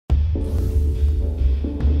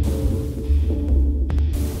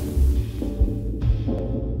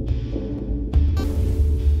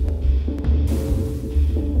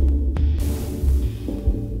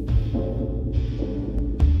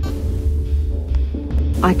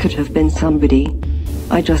I could have been somebody.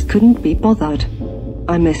 I just couldn't be bothered.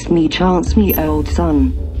 I missed me chance, me old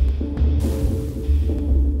son.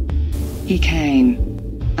 He came,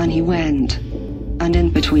 and he went, and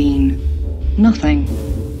in between, nothing.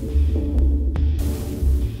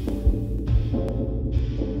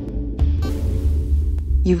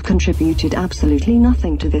 You've contributed absolutely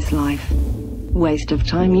nothing to this life. Waste of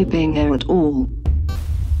time you being here at all.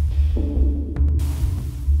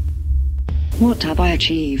 What have I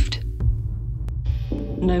achieved?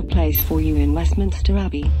 No place for you in Westminster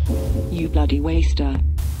Abbey. You bloody waster.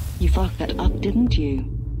 You fucked that up, didn't you?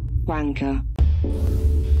 Wanker.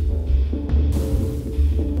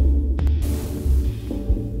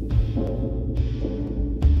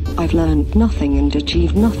 I've learned nothing and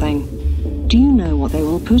achieved nothing. Do you know what they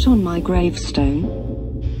will put on my gravestone?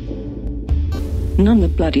 None the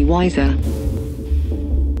bloody wiser.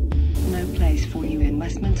 No place for you in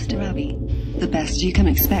Westminster Abbey. The best you can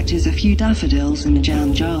expect is a few daffodils in a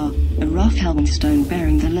jam jar, a rough hewn stone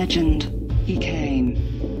bearing the legend, he came,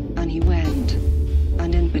 and he went,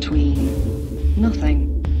 and in between, nothing.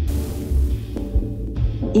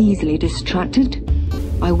 Easily distracted?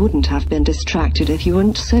 I wouldn't have been distracted if you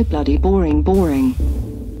weren't so bloody boring.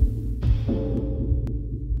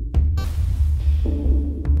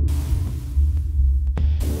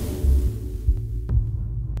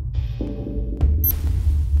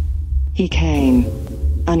 He came,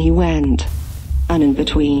 and he went, and in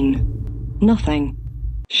between, nothing.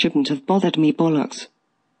 Shouldn't have bothered me bollocks.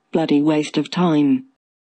 Bloody waste of time.